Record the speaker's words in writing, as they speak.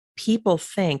people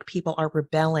think people are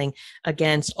rebelling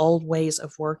against old ways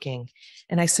of working.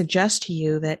 And I suggest to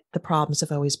you that the problems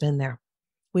have always been there.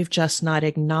 We've just not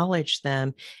acknowledged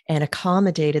them and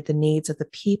accommodated the needs of the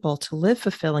people to live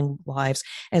fulfilling lives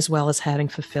as well as having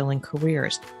fulfilling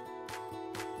careers.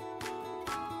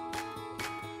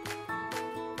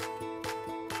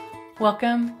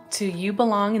 Welcome to You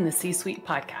Belong in the C-Suite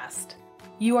podcast.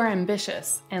 You are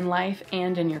ambitious in life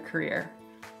and in your career,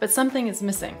 but something is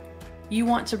missing. You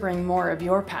want to bring more of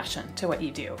your passion to what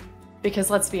you do. Because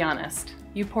let's be honest,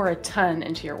 you pour a ton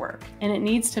into your work, and it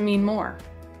needs to mean more.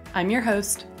 I'm your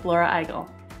host, Laura Eigel.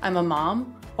 I'm a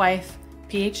mom, wife,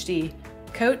 PhD,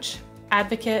 coach,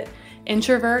 advocate,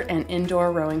 introvert, and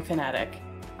indoor rowing fanatic.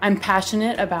 I'm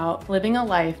passionate about living a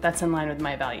life that's in line with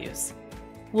my values.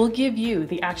 We'll give you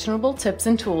the actionable tips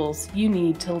and tools you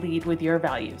need to lead with your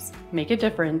values, make a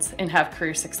difference, and have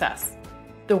career success.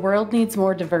 The world needs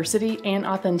more diversity and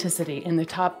authenticity in the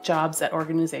top jobs at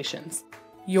organizations.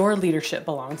 Your leadership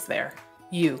belongs there.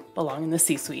 You belong in the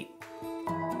C-Suite.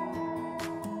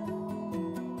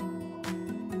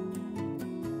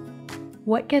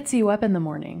 What gets you up in the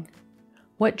morning?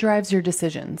 What drives your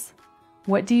decisions?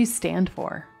 What do you stand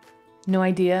for? No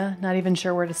idea, not even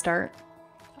sure where to start?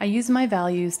 I use my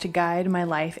values to guide my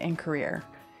life and career.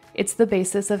 It's the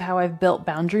basis of how I've built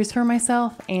boundaries for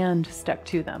myself and stuck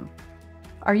to them.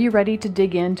 Are you ready to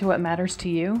dig into what matters to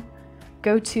you?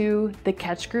 Go to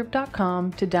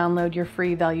thecatchgroup.com to download your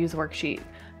free values worksheet.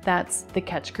 That's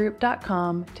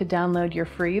thecatchgroup.com to download your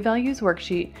free values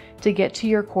worksheet to get to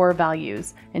your core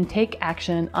values and take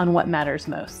action on what matters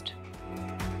most.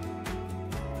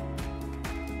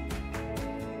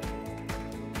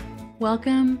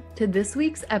 Welcome to this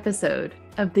week's episode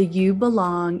of the You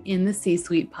Belong in the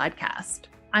C-Suite podcast.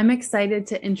 I'm excited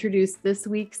to introduce this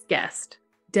week's guest,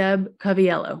 Deb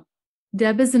Coviello.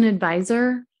 Deb is an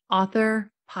advisor,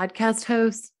 author, podcast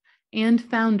host, and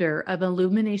founder of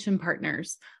Illumination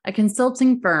Partners, a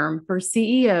consulting firm for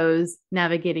CEOs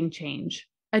navigating change.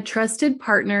 A trusted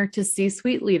partner to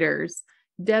C-suite leaders,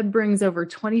 Deb brings over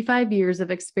 25 years of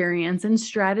experience in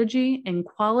strategy and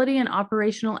quality and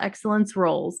operational excellence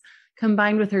roles,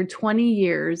 combined with her 20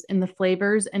 years in the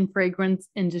flavors and fragrance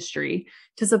industry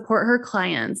to support her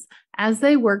clients as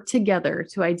they work together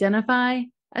to identify,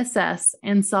 assess,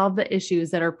 and solve the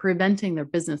issues that are preventing their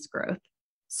business growth.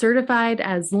 Certified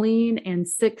as Lean and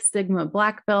Six Sigma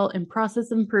Black Belt in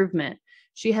process improvement,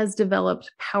 she has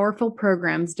developed powerful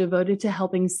programs devoted to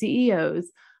helping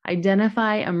CEOs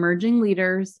identify emerging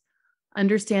leaders,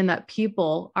 understand that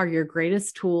people are your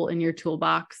greatest tool in your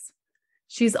toolbox.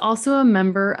 She's also a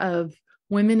member of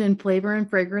Women in Flavor and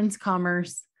Fragrance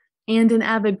Commerce and an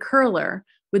avid curler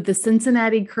with the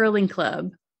Cincinnati Curling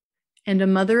Club, and a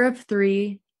mother of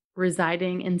three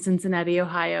residing in Cincinnati,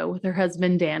 Ohio with her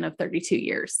husband, Dan, of 32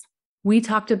 years. We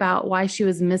talked about why she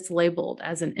was mislabeled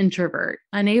as an introvert,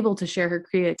 unable to share her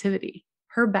creativity,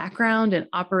 her background in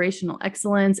operational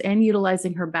excellence, and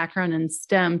utilizing her background in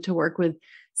STEM to work with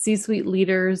C-suite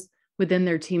leaders within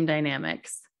their team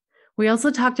dynamics. We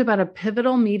also talked about a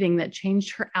pivotal meeting that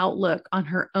changed her outlook on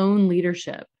her own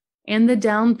leadership and the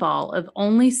downfall of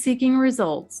only seeking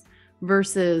results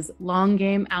versus long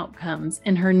game outcomes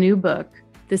in her new book,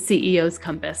 The CEO's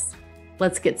Compass.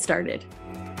 Let's get started.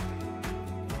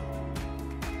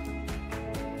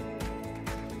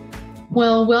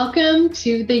 Well, welcome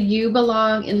to the You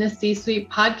Belong in the C-Suite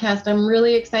podcast. I'm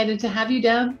really excited to have you,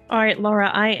 Deb. All right, Laura,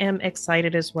 I am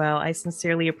excited as well. I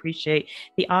sincerely appreciate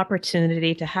the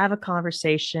opportunity to have a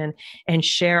conversation and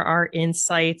share our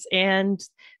insights and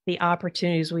the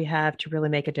opportunities we have to really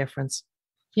make a difference.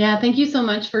 Yeah, thank you so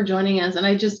much for joining us. And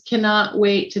I just cannot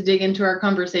wait to dig into our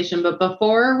conversation. But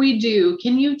before we do,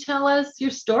 can you tell us your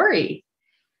story?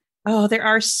 Oh, there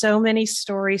are so many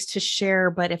stories to share,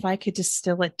 but if I could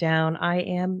distill it down, I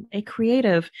am a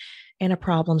creative and a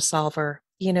problem solver.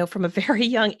 You know, from a very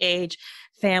young age,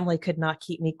 family could not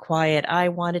keep me quiet. I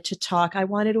wanted to talk. I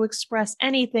wanted to express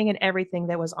anything and everything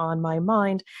that was on my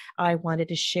mind. I wanted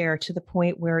to share, to the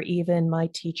point where even my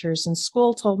teachers in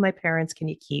school told my parents, "Can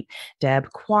you keep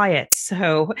Deb quiet?"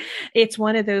 So it's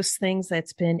one of those things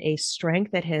that's been a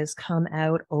strength that has come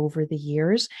out over the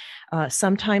years.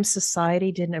 Sometimes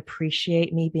society didn't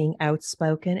appreciate me being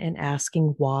outspoken and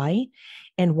asking why.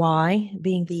 And why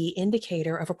being the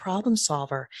indicator of a problem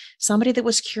solver, somebody that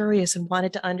was curious and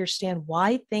wanted to understand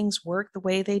why things worked the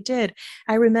way they did.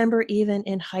 I remember even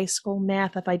in high school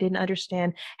math, if I didn't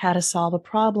understand how to solve a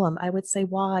problem, I would say,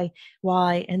 why?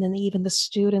 And then even the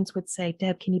students would say,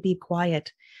 "Deb, can you be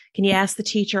quiet? Can you ask the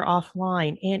teacher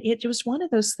offline?" And it was one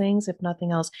of those things, if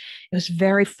nothing else, it was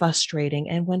very frustrating.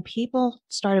 And when people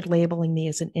started labeling me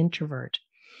as an introvert,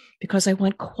 because I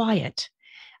want quiet.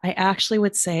 I actually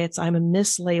would say I'm a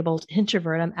mislabeled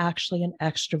introvert. I'm actually an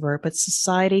extrovert, but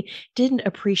society didn't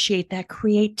appreciate that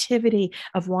creativity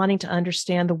of wanting to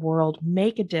understand the world,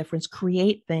 make a difference,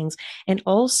 create things, and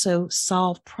also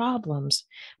solve problems,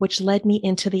 which led me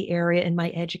into the area in my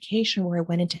education where I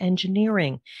went into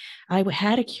engineering. I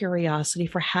had a curiosity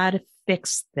for how to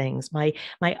fix things. My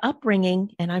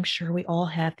upbringing, and I'm sure we all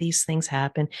have these things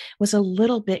happen, was a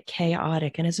little bit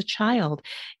chaotic. And as a child,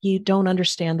 you don't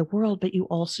understand the world, but you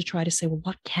also try to say, well,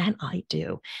 what can I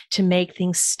do to make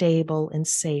things stable and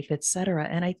safe, et cetera?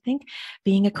 And I think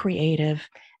being a creative,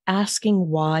 asking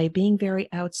why, being very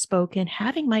outspoken,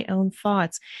 having my own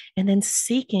thoughts, and then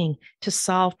seeking to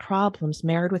solve problems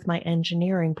married with my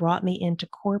engineering brought me into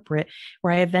corporate,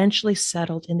 where I eventually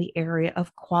settled in the area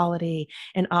of quality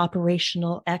and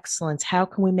operational excellence. How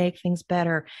can we make things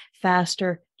better,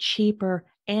 faster, cheaper,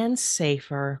 and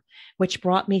safer, which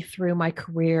brought me through my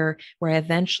career where I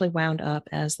eventually wound up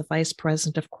as the vice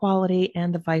president of quality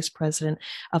and the vice president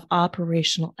of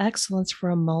operational excellence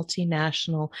for a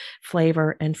multinational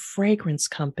flavor and fragrance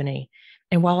company.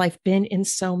 And while I've been in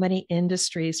so many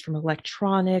industries, from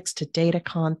electronics to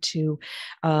datacom to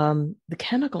the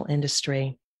chemical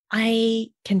industry, I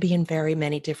can be in very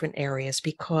many different areas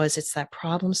because it's that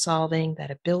problem solving, that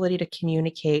ability to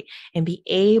communicate and be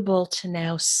able to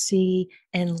now see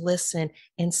and listen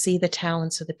and see the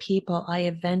talents of the people. I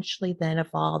eventually then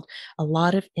evolved a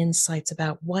lot of insights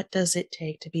about what does it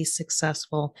take to be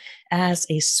successful as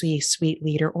a C-suite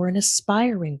leader or an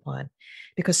aspiring one.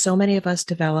 Because so many of us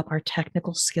develop our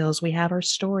technical skills, we have our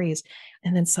stories,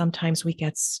 and then sometimes we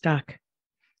get stuck.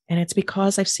 And it's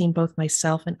because I've seen both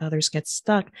myself and others get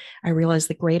stuck. I realize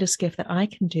the greatest gift that I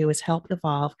can do is help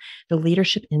evolve the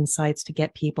leadership insights to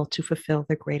get people to fulfill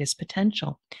their greatest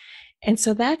potential. And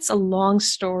so that's a long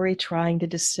story trying to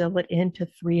distill it into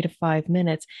 3 to 5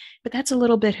 minutes, but that's a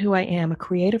little bit who I am, a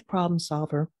creative problem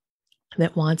solver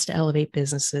that wants to elevate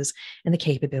businesses and the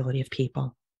capability of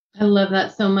people. I love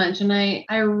that so much. And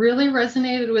I really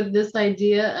resonated with this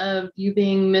idea of you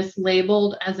being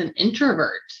mislabeled as an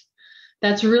introvert.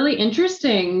 That's really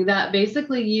interesting that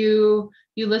basically you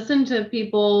listened to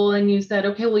people and you said,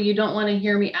 okay, well, you don't want to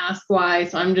hear me ask why,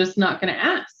 so I'm just not going to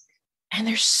ask. And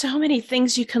there's so many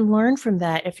things you can learn from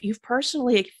that. If you've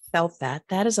personally felt that,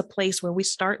 that is a place where we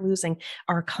start losing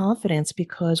our confidence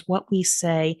because what we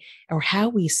say or how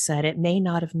we said it may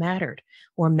not have mattered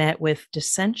or met with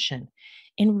dissension.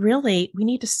 And really, we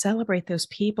need to celebrate those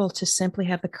people to simply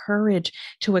have the courage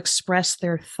to express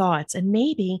their thoughts. And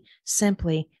maybe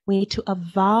simply we need to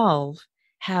evolve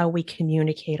how we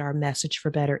communicate our message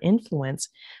for better influence.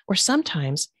 Or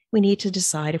sometimes we need to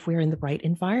decide if we're in the right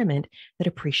environment that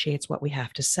appreciates what we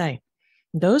have to say.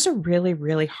 Those are really,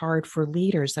 really hard for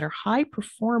leaders that are high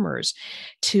performers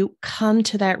to come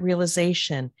to that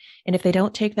realization. And if they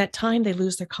don't take that time, they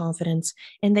lose their confidence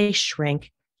and they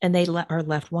shrink and they are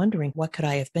left wondering, what could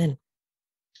I have been?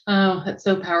 Oh, that's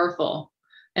so powerful.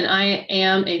 And I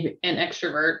am an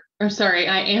extrovert, or sorry,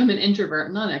 I am an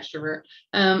introvert, not extrovert.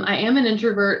 I am an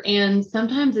introvert, and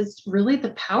sometimes it's really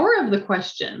the power of the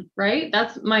question, right?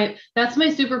 That's my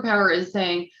superpower, is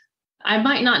saying, I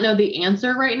might not know the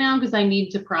answer right now because I need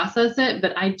to process it,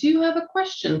 but I do have a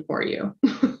question for you.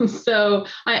 So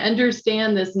I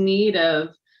understand this need of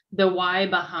the why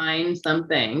behind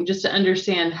something, just to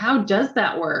understand, how does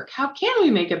that work? How can we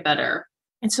make it better?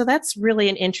 And so that's really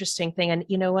an interesting thing. And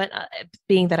you know what?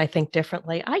 Being that I think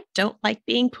differently, I don't like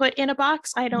being put in a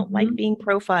box. I don't like being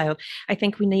profiled. I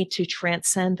think we need to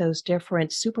transcend those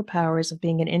different superpowers of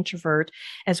being an introvert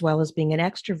as well as being an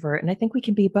extrovert. And I think we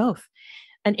can be both.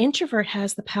 An introvert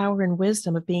has the power and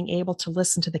wisdom of being able to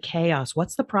listen to the chaos.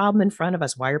 What's the problem in front of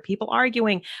us? Why are people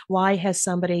arguing? Why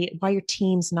are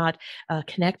teams not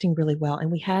connecting really well?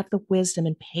 And we have the wisdom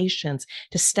and patience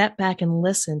to step back and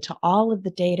listen to all of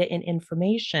the data and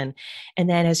information. And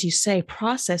then, as you say,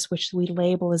 process, which we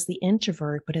label as the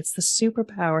introvert, but it's the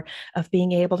superpower of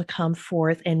being able to come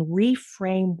forth and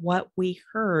reframe what we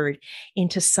heard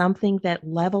into something that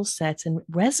level sets and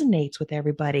resonates with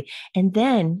everybody. And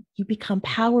then you become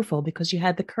powerful because you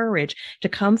had the courage to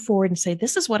come forward and say,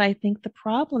 this is what I think the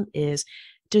problem is.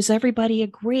 Does everybody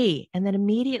agree? And then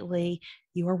immediately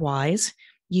you are wise.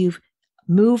 You've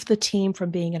moved the team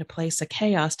from being in a place of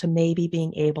chaos to maybe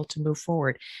being able to move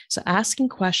forward. So asking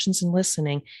questions and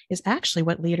listening is actually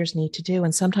what leaders need to do.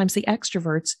 And sometimes the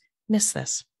extroverts miss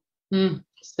this.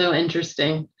 So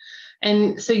interesting.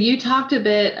 And so you talked a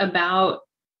bit about,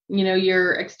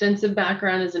 your extensive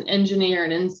background as an engineer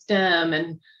and in STEM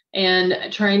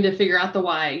and trying to figure out the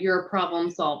why. You're a problem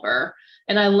solver.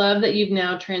 And I love that you've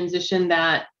now transitioned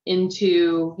that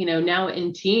into, now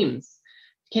in teams.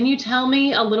 Can you tell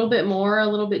me a little bit more, a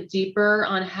little bit deeper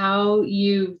on how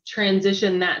you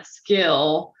transitioned that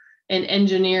skill in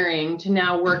engineering to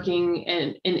now working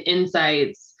in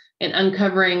insights and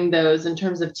uncovering those in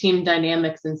terms of team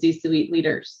dynamics and C-suite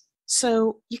leaders?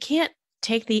 So you can't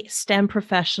take the STEM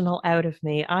professional out of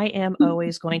me. I am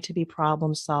always going to be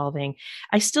problem solving.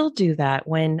 I still do that.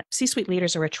 When C-suite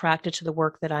leaders are attracted to the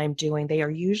work that I'm doing, they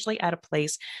are usually at a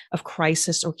place of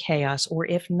crisis or chaos, or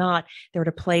if not, they're at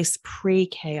a place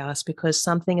pre-chaos because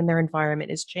something in their environment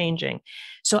is changing.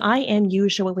 So I am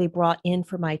usually brought in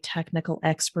for my technical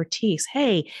expertise.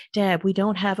 Hey, Deb, we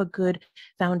don't have a good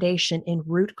foundation in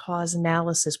root cause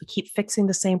analysis. We keep fixing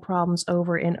the same problems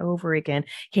over and over again.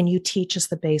 Can you teach us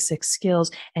the basic skills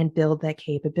and build that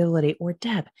capability? Or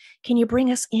Deb, can you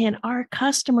bring us in? Our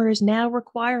customers now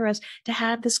require us to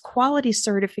have this quality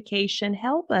certification.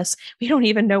 Help us. We don't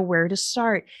even know where to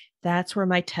start. That's where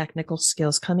my technical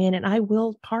skills come in. And I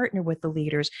will partner with the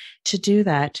leaders to do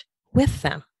that with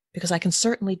them because I can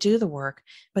certainly do the work,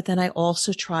 but then I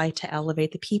also try to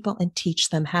elevate the people and teach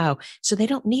them how so they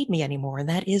don't need me anymore. And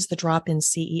that is the drop-in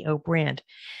CEO brand.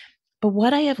 But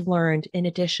what I have learned, in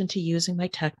addition to using my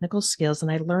technical skills, and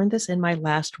I learned this in my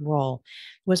last role,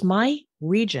 was my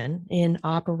region in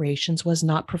operations was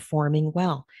not performing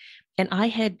well. And I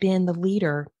had been the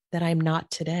leader that I'm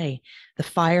not today, the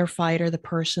firefighter, the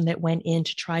person that went in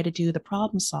to try to do the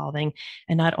problem solving.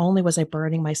 And not only was I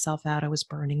burning myself out, I was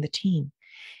burning the team.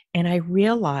 And I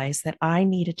realized that I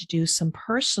needed to do some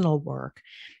personal work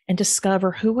and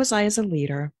discover who was I as a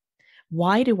leader,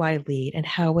 why do I lead, and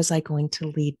how was I going to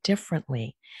lead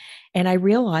differently? And I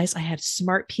realized I had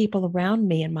smart people around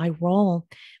me, and my role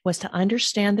was to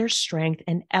understand their strength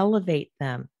and elevate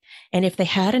them. And if they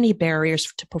had any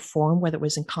barriers to perform, whether it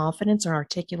was in confidence or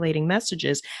articulating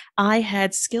messages, I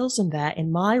had skills in that.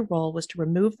 And my role was to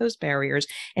remove those barriers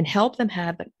and help them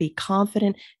be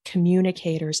confident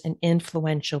communicators and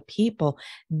influential people.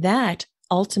 That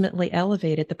ultimately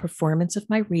elevated the performance of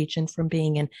my region from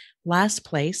being in last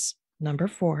place, number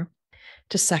 4,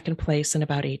 to second place in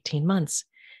about 18 months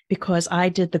because I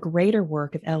did the greater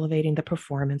work of elevating the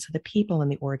performance of the people in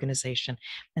the organization.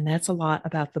 And that's a lot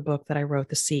about the book that I wrote,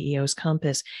 The CEO's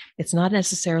Compass. It's not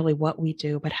necessarily what we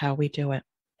do, but how we do it.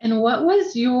 And what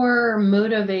was your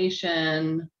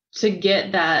motivation to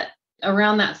get that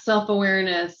around that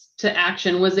self-awareness to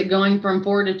action? Was it going from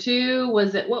 4 to 2?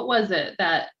 What was it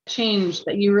that changed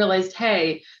that you realized,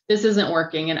 hey, this isn't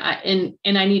working and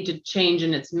I need to change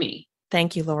and it's me?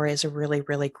 Thank you, Lori. It's a really,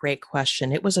 really great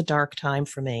question. It was a dark time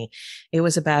for me. It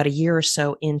was about a year or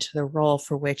so into the role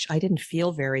for which I didn't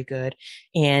feel very good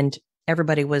and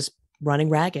everybody was running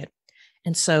ragged.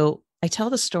 And so I tell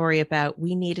the story about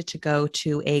we needed to go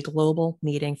to a global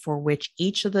meeting for which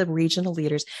each of the regional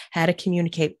leaders had to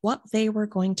communicate what they were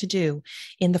going to do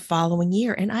in the following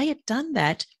year. And I had done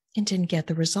that and didn't get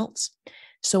the results.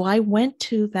 So I went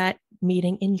to that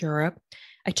meeting in Europe.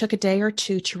 I took a day or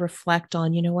two to reflect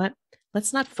on, you know what?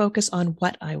 Let's not focus on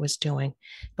what I was doing,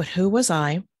 but who was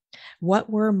I? What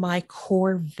were my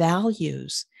core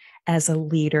values as a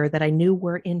leader that I knew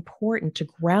were important to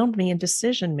ground me in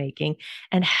decision making?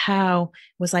 And how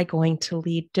was I going to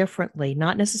lead differently?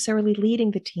 Not necessarily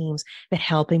leading the teams, but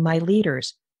helping my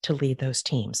leaders to lead those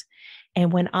teams.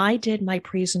 And when I did my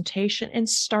presentation and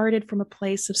started from a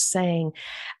place of saying,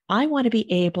 I want to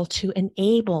be able to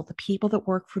enable the people that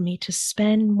work for me to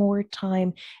spend more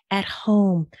time at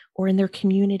home or in their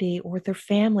community or with their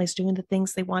families doing the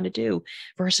things they want to do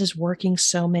versus working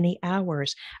so many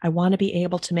hours. I want to be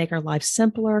able to make our lives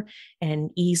simpler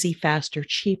and easy, faster,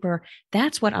 cheaper.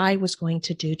 That's what I was going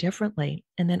to do differently.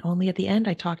 And then only at the end,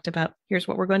 I talked about, here's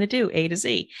what we're going to do, A to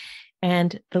Z.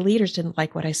 And the leaders didn't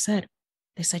like what I said.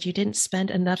 They said, you didn't spend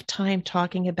enough time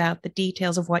talking about the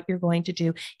details of what you're going to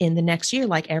do in the next year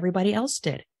like everybody else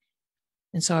did.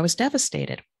 And so I was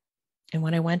devastated. And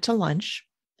when I went to lunch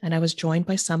and I was joined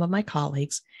by some of my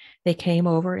colleagues, they came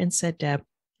over and said, Deb,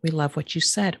 we love what you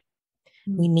said.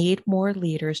 We need more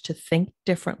leaders to think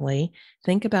differently,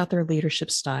 think about their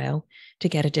leadership style to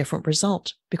get a different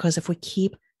result. Because if we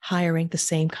keep hiring the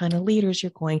same kind of leaders,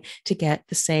 you're going to get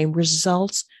the same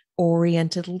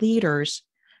results-oriented leaders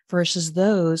versus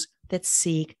those that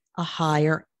seek a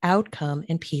higher outcome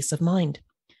and peace of mind.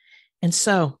 And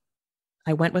so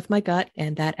I went with my gut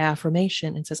and that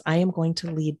affirmation and says, I am going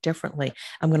to lead differently.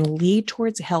 I'm going to lead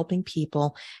towards helping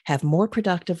people have more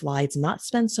productive lives, not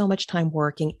spend so much time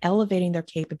working, elevating their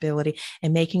capability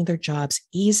and making their jobs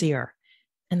easier.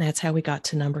 And that's how we got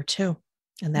to number 2.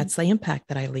 And that's the impact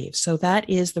that I leave. So that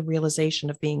is the realization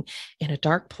of being in a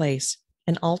dark place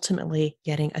and ultimately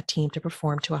getting a team to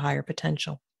perform to a higher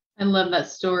potential. I love that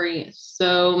story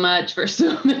so much for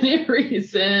so many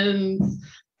reasons.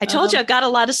 I told you I've got a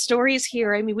lot of stories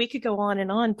here. I mean, we could go on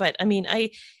and on, but I mean, I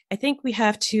think we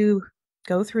have to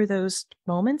go through those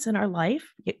moments in our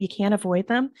life. You can't avoid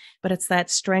them, but it's that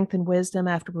strength and wisdom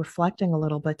after reflecting a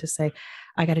little bit to say,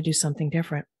 I got to do something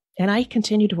different. And I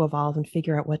continue to evolve and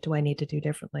figure out what do I need to do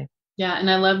differently. Yeah. And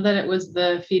I love that it was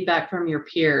the feedback from your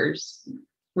peers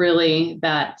really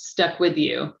that stuck with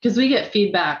you, because we get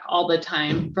feedback all the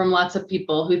time from lots of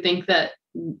people who think that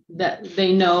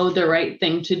they know the right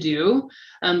thing to do.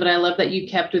 But I love that you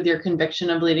kept with your conviction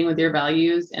of leading with your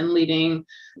values and leading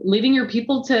your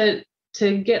people to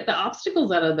get the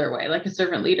obstacles out of their way, like a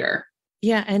servant leader.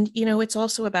 Yeah. And, it's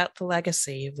also about the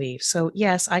legacy you leave. So,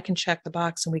 yes, I can check the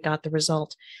box and we got the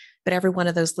result. But every one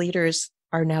of those leaders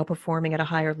are now performing at a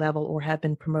higher level or have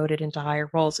been promoted into higher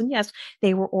roles. And yes,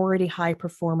 they were already high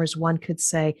performers. One could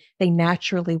say they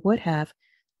naturally would have,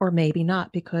 or maybe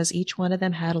not, because each one of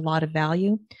them had a lot of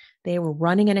value. They were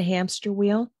running in a hamster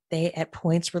wheel. They at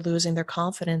points were losing their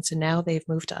confidence, and now they've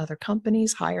moved to other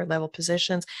companies, higher level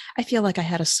positions. I feel like I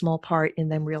had a small part in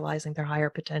them realizing their higher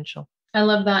potential. I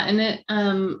love that.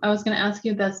 And I was going to ask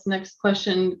you this next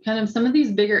question, kind of some of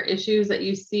these bigger issues that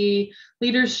you see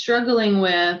leaders struggling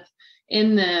with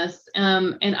in this.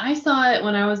 And I saw it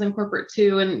when I was in corporate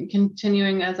too, and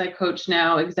continuing as I coach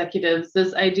now executives,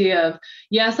 this idea of,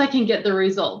 yes, I can get the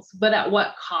results, but at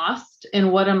what cost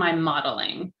and what am I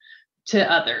modeling to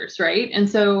others, right? And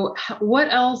so what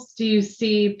else do you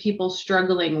see people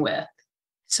struggling with?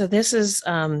 So this is,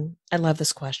 I love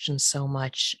this question so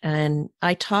much. And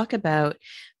I talk about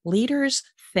leaders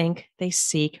think they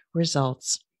seek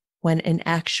results when in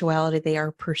actuality, they are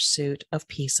in pursuit of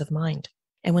peace of mind.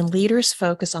 And when leaders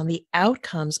focus on the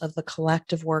outcomes of the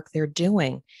collective work they're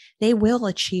doing, they will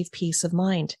achieve peace of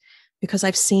mind. Because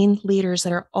I've seen leaders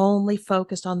that are only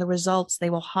focused on the results.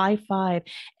 They will high five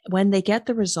when they get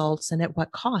the results and at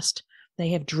what cost. They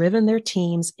have driven their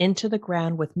teams into the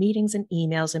ground with meetings and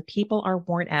emails, and people are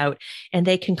worn out, and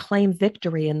they can claim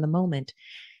victory in the moment.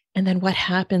 And then what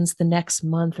happens the next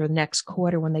month or next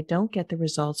quarter when they don't get the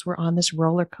results? We're on this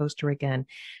roller coaster again.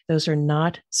 Those are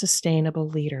not sustainable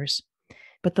leaders.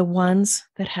 But the ones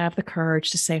that have the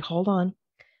courage to say, hold on,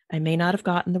 I may not have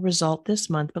gotten the result this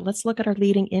month, but let's look at our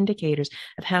leading indicators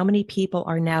of how many people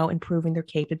are now improving their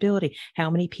capability,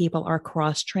 how many people are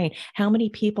cross-trained, how many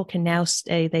people can now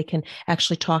say they can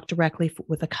actually talk directly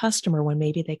with a customer when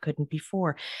maybe they couldn't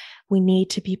before. We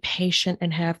need to be patient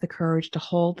and have the courage to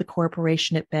hold the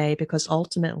corporation at bay, because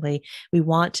ultimately we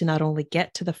want to not only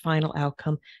get to the final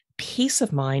outcome, peace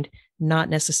of mind, not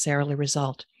necessarily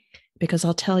result. Because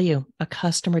I'll tell you, a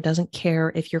customer doesn't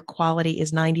care if your quality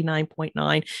is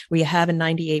 99.9 or you have a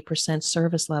 98%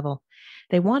 service level.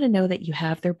 They want to know that you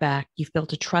have their back, you've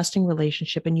built a trusting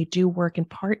relationship, and you do work in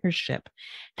partnership.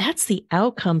 That's the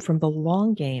outcome from the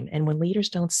long game. And when leaders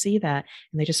don't see that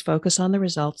and they just focus on the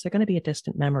results, they're going to be a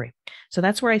distant memory. So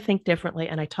that's where I think differently.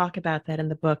 And I talk about that in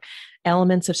the book,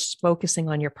 elements of focusing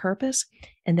on your purpose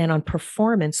and then on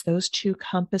performance, those two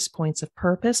compass points of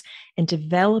purpose and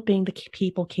developing the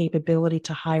people capability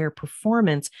to higher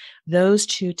performance. Those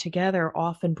two together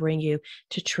often bring you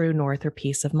to true north or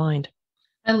peace of mind.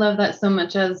 I love that so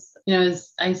much. As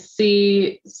I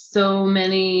see so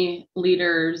many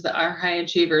leaders that are high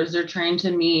achievers, they're trying to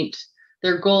meet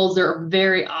their goals. They're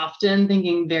very often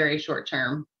thinking very short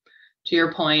term. To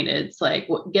your point, it's like,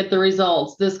 get the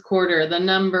results this quarter, the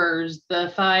numbers,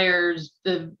 the fires,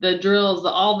 the drills,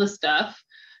 all the stuff.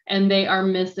 And they are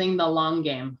missing the long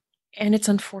game. And it's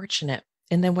unfortunate.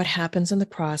 And then what happens in the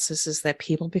process is that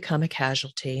people become a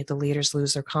casualty. The leaders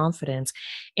lose their confidence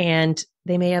and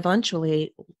they may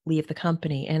eventually leave the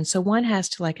company. And so one has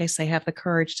to, like I say, have the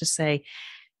courage to say,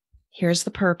 here's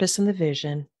the purpose and the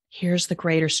vision. Here's the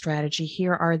greater strategy.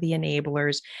 Here are the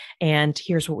enablers. And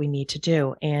here's what we need to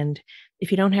do. And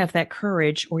if you don't have that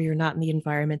courage or you're not in the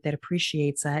environment that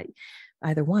appreciates that,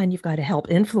 either one, you've got to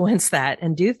help influence that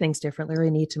and do things differently, or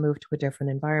you need to move to a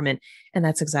different environment. And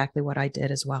that's exactly what I did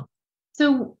as well.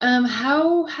 So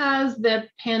how has the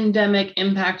pandemic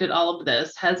impacted all of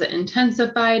this? Has it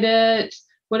intensified it?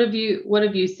 What have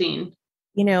you seen?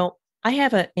 I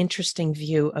have an interesting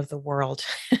view of the world.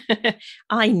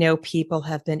 I know people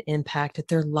have been impacted.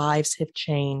 Their lives have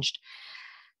changed,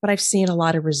 but I've seen a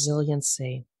lot of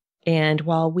resiliency. And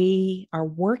while our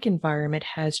work environment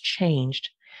has changed,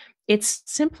 it's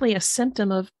simply a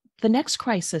symptom of the next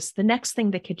crisis, the next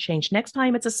thing that could change. Next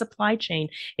time it's a supply chain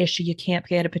issue. You can't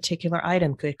get a particular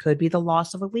item. It could be the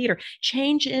loss of a leader,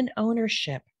 change in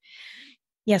ownership.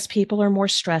 Yes, people are more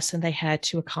stressed and they had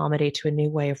to accommodate to a new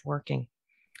way of working.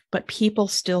 but people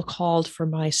still called for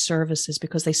my services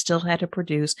because they still had to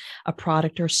produce a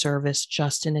product or service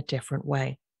just in a different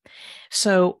way.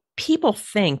 So people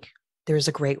think there's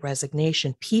a great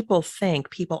resignation. People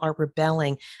think people are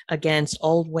rebelling against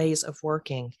old ways of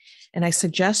working. And I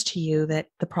suggest to you that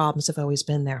the problems have always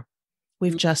been there.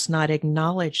 We've just not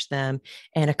acknowledged them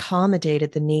and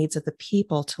accommodated the needs of the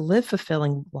people to live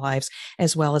fulfilling lives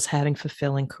as well as having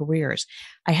fulfilling careers.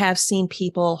 I have seen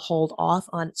people hold off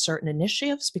on certain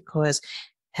initiatives because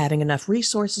having enough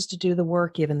resources to do the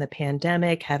work, given the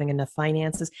pandemic, having enough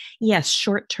finances. Yes,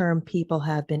 short term people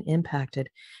have been impacted,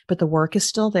 but the work is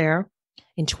still there.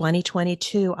 In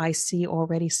 2022, I see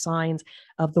already signs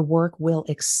of the work will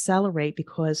accelerate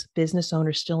because business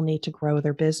owners still need to grow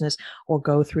their business or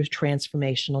go through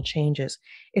transformational changes.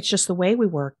 It's just the way we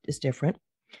work is different.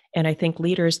 And I think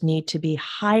leaders need to be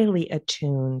highly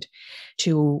attuned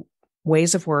to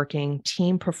ways of working,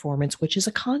 team performance, which is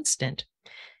a constant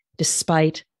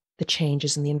despite the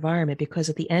changes in the environment. Because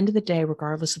at the end of the day,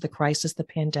 regardless of the crisis, the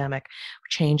pandemic,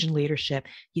 change in leadership,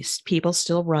 people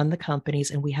still run the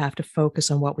companies, and we have to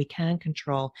focus on what we can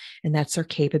control. And that's our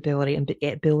capability and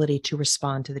ability to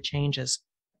respond to the changes.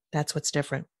 That's what's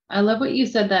different. I love what you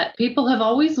said, that people have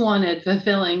always wanted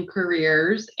fulfilling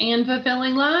careers and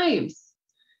fulfilling lives.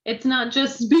 It's not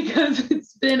just because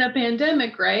it's been a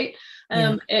pandemic, right?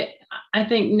 I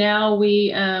think now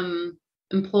we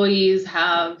employees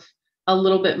have a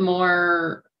little bit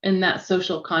more in that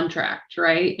social contract,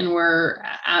 right? And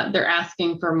they're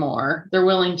asking for more. They're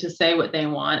willing to say what they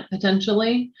want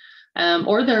potentially,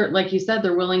 or they're, like you said,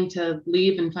 they're willing to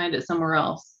leave and find it somewhere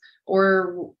else,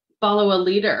 or follow a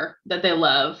leader that they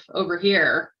love over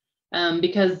here,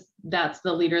 because that's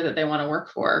the leader that they want to work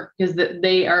for, because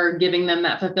they are giving them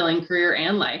that fulfilling career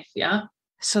and life. Yeah.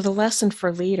 So the lesson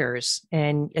for leaders,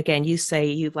 and again, you say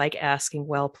you like asking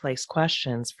well-placed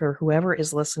questions. For whoever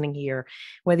is listening here,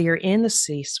 whether you're in the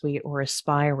C-suite or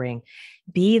aspiring,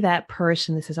 be that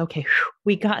person that says, okay,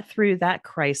 we got through that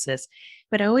crisis,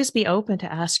 but always be open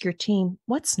to ask your team,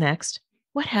 what's next?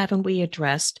 What haven't we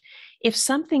addressed? If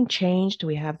something changed, do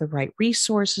we have the right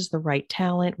resources, the right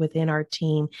talent within our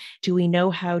team? Do we know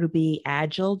how to be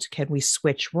agile? Can we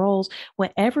switch roles?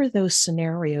 Whatever those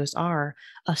scenarios are,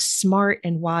 a smart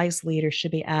and wise leader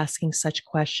should be asking such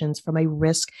questions from a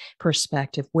risk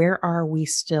perspective. Where are we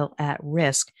still at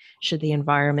risk should the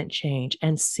environment change?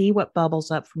 And see what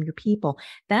bubbles up from your people.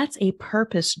 That's a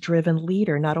purpose-driven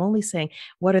leader, not only saying,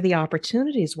 what are the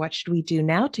opportunities? What should we do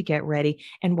now to get ready?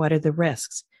 And what are the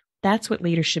risks? That's what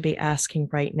leaders should be asking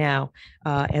right now,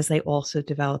 as they also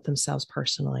develop themselves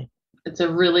personally. It's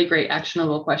a really great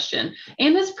actionable question.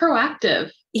 And it's proactive.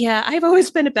 Yeah, I've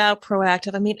always been about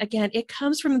proactive. I mean, again, it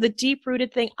comes from the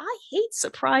deep-rooted thing. I hate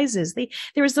surprises.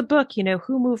 There was the book,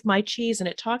 Who Moved My Cheese? And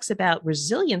it talks about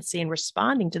resiliency and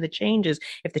responding to the changes.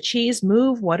 If the cheese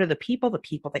move, what are the people? The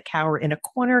people that cower in a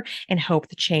corner and hope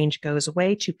the change goes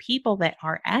away, to people that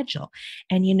are agile.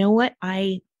 And you know what?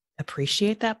 I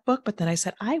appreciate that book, but then I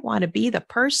said, I want to be the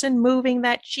person moving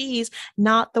that cheese,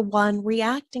 not the one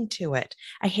reacting to it.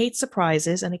 I hate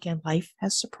surprises. And again, life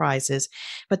has surprises.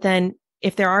 But then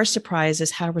if there are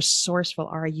surprises, how resourceful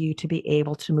are you to be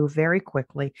able to move very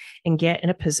quickly and get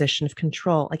in a position of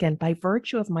control? Again, by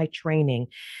virtue of my training,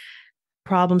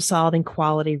 problem solving,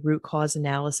 quality, root cause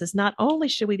analysis, not only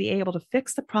should we be able to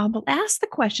fix the problem, but ask the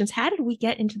questions. How did we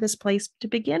get into this place to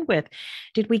begin with?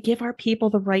 Did we give our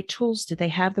people the right tools? Did they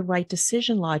have the right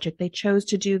decision logic? They chose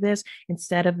to do this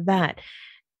instead of that.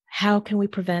 How can we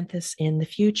prevent this in the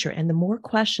future? And the more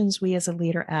questions we as a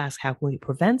leader ask, how can we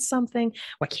prevent something?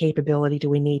 What capability do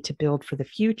we need to build for the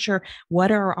future?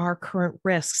 What are our current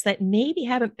risks that maybe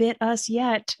haven't bit us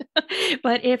yet?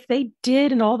 But if they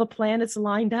did and all the planets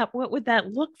lined up, what would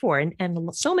that look for? And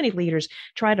so many leaders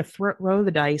try to throw the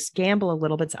dice, gamble a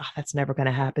little bit, say, oh, that's never going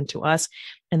to happen to us.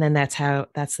 And then that's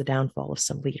the downfall of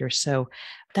some leaders. So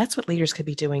that's what leaders could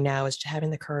be doing now, is having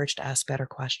the courage to ask better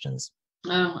questions.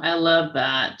 Oh, I love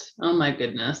that. Oh my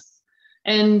goodness.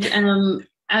 And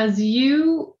as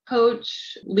you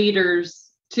coach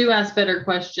leaders to ask better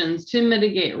questions, to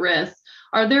mitigate risk,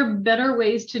 are there better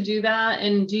ways to do that?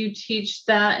 And do you teach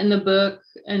that in the book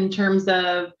in terms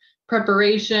of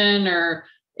preparation, or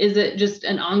is it just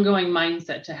an ongoing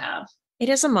mindset to have? It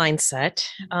is a mindset.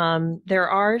 There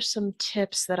are some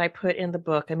tips that I put in the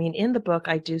book. I mean, in the book,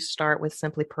 I do start with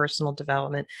simply personal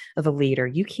development of a leader.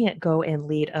 You can't go and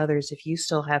lead others if you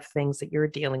still have things that you're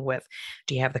dealing with.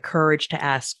 Do you have the courage to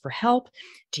ask for help?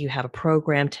 Do you have a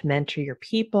program to mentor your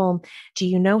people? Do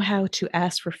you know how to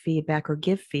ask for feedback or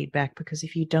give feedback? Because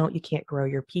if you don't, you can't grow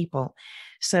your people.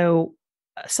 So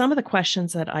some of the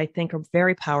questions that I think are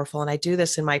very powerful, and I do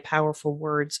this in my Powerful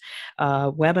Words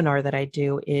webinar that I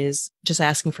do, is just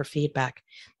asking for feedback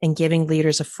and giving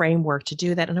leaders a framework to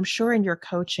do that. And I'm sure in your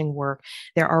coaching work,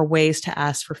 there are ways to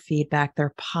ask for feedback.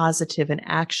 They're positive and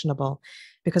actionable,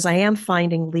 because I am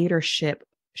finding leadership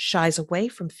shies away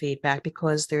from feedback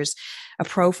because there's a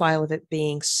profile of it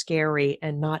being scary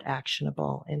and not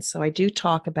actionable. And so I do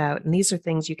talk about, and these are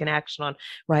things you can action on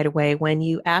right away when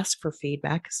you ask for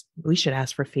feedback. We should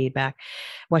ask for feedback.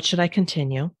 What should I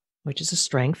continue, which is a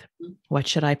strength? What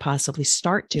should I possibly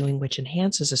start doing, which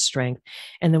enhances a strength?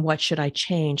 And then what should I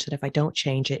change that if I don't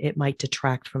change it, it might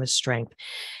detract from a strength?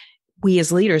 We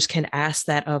as leaders can ask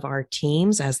that of our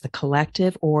teams as the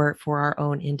collective or for our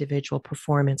own individual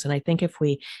performance. And I think if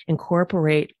we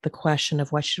incorporate the question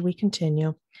of what should we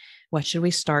continue, what should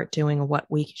we start doing, and what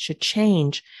we should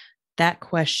change, that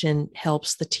question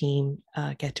helps the team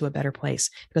get to a better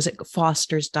place because it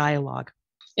fosters dialogue.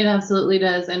 It absolutely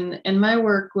does. And in my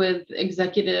work with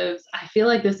executives, I feel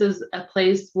like this is a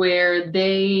place where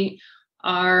they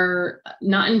are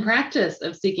not in practice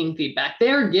of seeking feedback.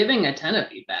 They are giving a ton of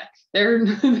feedback. They're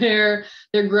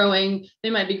growing.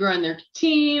 They might be growing their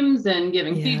teams and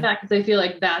giving feedback because they feel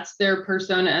like that's their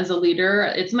persona as a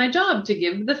leader. It's my job to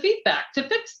give the feedback, to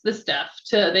fix the stuff.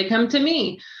 They come to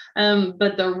me.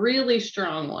 But the really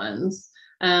strong ones,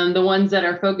 the ones that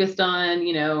are focused on,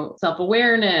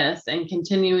 self-awareness and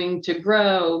continuing to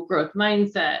growth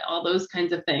mindset, all those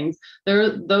kinds of things,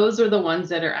 those are the ones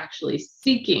that are actually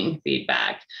seeking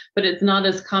feedback, but it's not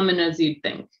as common as you'd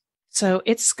think. So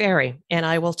it's scary. And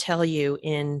I will tell you,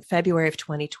 in February of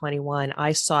 2021,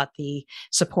 I sought the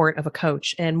support of a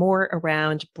coach, and more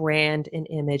around brand and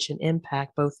image and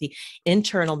impact, both the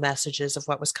internal messages of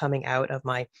what was coming out of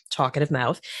my talkative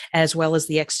mouth, as well as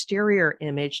the exterior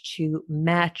image to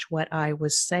match what I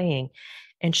was saying.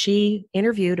 And she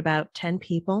interviewed about 10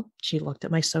 people. She looked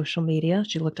at my social media.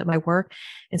 She looked at my work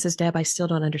and says, Deb, I still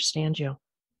don't understand you.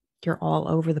 You're all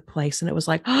over the place. And it was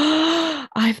like, oh,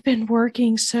 I've been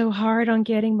working so hard on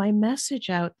getting my message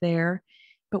out there.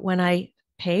 But when I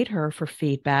paid her for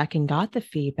feedback and got the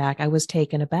feedback, I was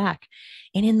taken aback.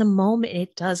 And in the moment,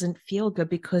 it doesn't feel good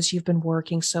because you've been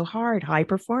working so hard. High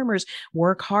performers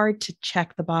work hard to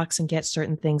check the box and get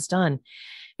certain things done.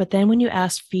 But then when you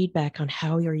ask feedback on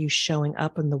how are you showing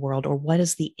up in the world, or what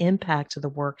is the impact of the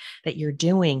work that you're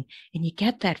doing, and you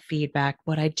get that feedback,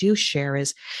 what I do share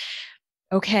is,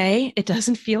 okay, it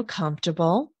doesn't feel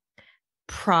comfortable.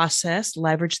 Process,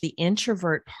 leverage the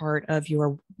introvert part of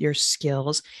your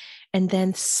skills, and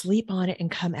then sleep on it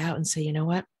and come out and say, you know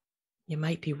what? You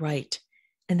might be right.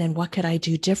 And then what could I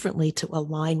do differently to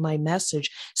align my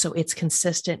message so it's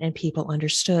consistent and people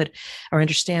understood or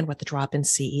understand what the drop-in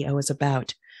CEO is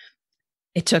about?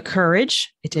 It took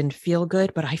courage. It didn't feel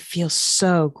good, but I feel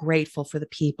so grateful for the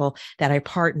people that I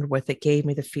partnered with that gave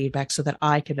me the feedback so that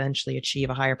I could eventually achieve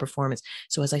a higher performance.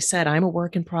 So as I said, I'm a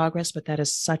work in progress, but that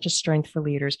is such a strength for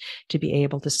leaders to be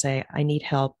able to say, I need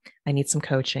help. I need some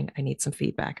coaching. I need some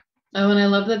feedback. Oh, and I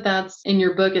love that that's in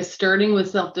your book, is starting with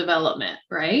self-development,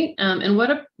 right? And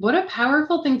what a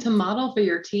powerful thing to model for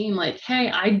your team. Like, hey,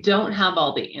 I don't have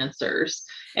all the answers,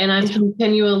 and I'm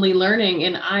continually learning,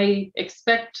 and I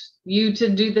expect you to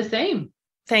do the same.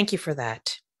 Thank you for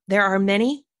that. There are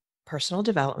many personal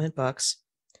development books,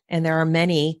 and there are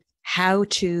many how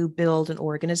to build an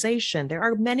organization. There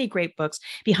are many great books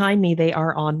behind me. They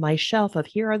are on my shelf of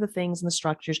here are the things and the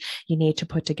structures you need to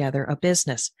put together a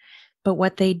business. But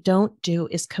what they don't do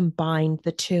is combine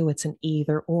the two. It's an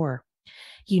either or.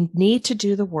 You need to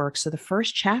do the work. So the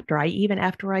first chapter, even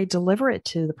after I deliver it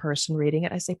to the person reading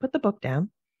it, I say, put the book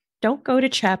down. Don't go to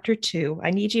chapter 2.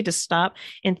 I need you to stop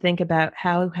and think about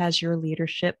how has your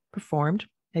leadership performed?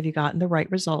 Have you gotten the right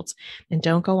results? And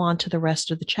don't go on to the rest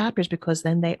of the chapters, because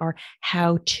then they are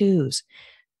how-tos.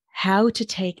 How to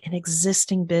take an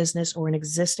existing business or an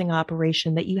existing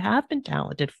operation that you have been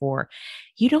talented for.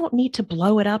 You don't need to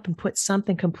blow it up and put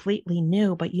something completely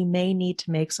new, but you may need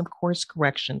to make some course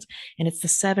corrections. And it's the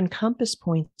 7 compass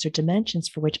points or dimensions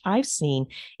for which I've seen,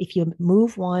 if you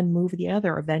move one, move the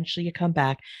other, eventually you come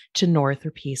back to north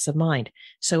or peace of mind.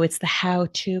 So it's the how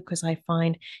to, because I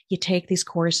find you take these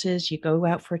courses, you go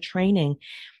out for training,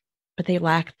 but they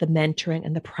lack the mentoring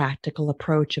and the practical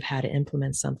approach of how to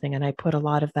implement something. And I put a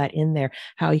lot of that in there,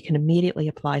 how you can immediately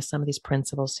apply some of these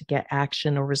principles to get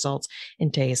action or results in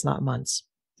days, not months.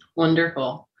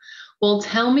 Wonderful. Well,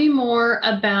 tell me more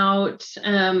about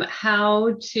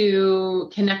how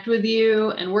to connect with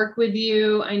you and work with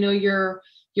you. I know your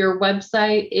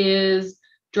website is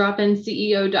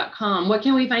dropinceo.com. What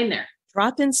can we find there?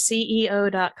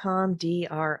 dropinceo.com,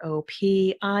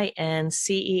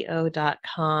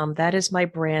 dropinceo.com. That is my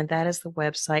brand. That is the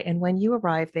website. And when you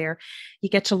arrive there, you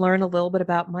get to learn a little bit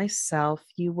about myself.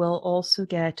 You will also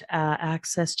get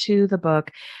access to the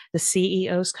book, The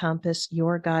CEO's Compass,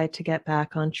 Your Guide to Get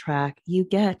Back on Track. You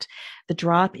get the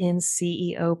Drop In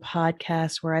CEO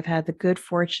podcast, where I've had the good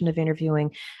fortune of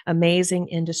interviewing amazing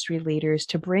industry leaders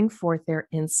to bring forth their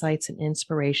insights and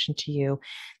inspiration to you.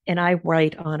 And I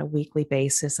write on a weekly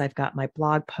basis. I've got my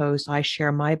blog post. I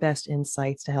share my best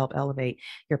insights to help elevate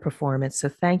your performance. So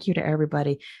thank you to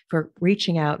everybody for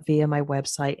reaching out via my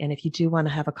website. And if you do want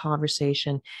to have a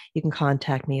conversation, you can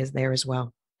contact me there as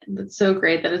well. That's so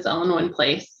great that it's all in one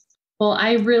place. Well,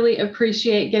 I really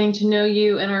appreciate getting to know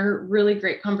you and our really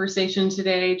great conversation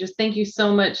today. Just thank you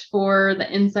so much for the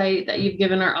insight that you've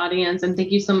given our audience. And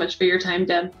thank you so much for your time,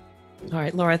 Deb. All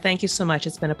right, Laura, thank you so much.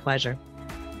 It's been a pleasure.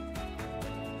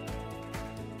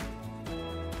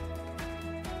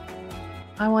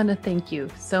 I want to thank you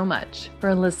so much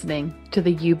for listening to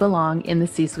the You Belong in the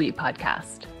C-Suite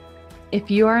podcast. If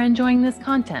you are enjoying this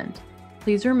content,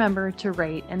 please remember to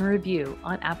rate and review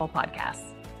on Apple Podcasts.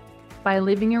 By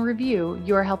leaving a review,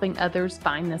 you are helping others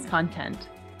find this content.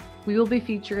 We will be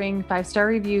featuring 5-star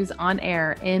reviews on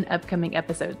air in upcoming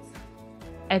episodes.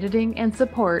 Editing and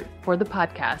support for the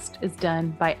podcast is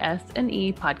done by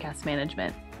S&E Podcast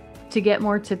Management. To get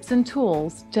more tips and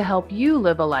tools to help you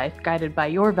live a life guided by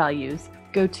your values,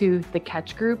 go to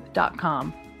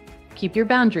thecatchgroup.com. Keep your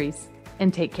boundaries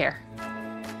and take care.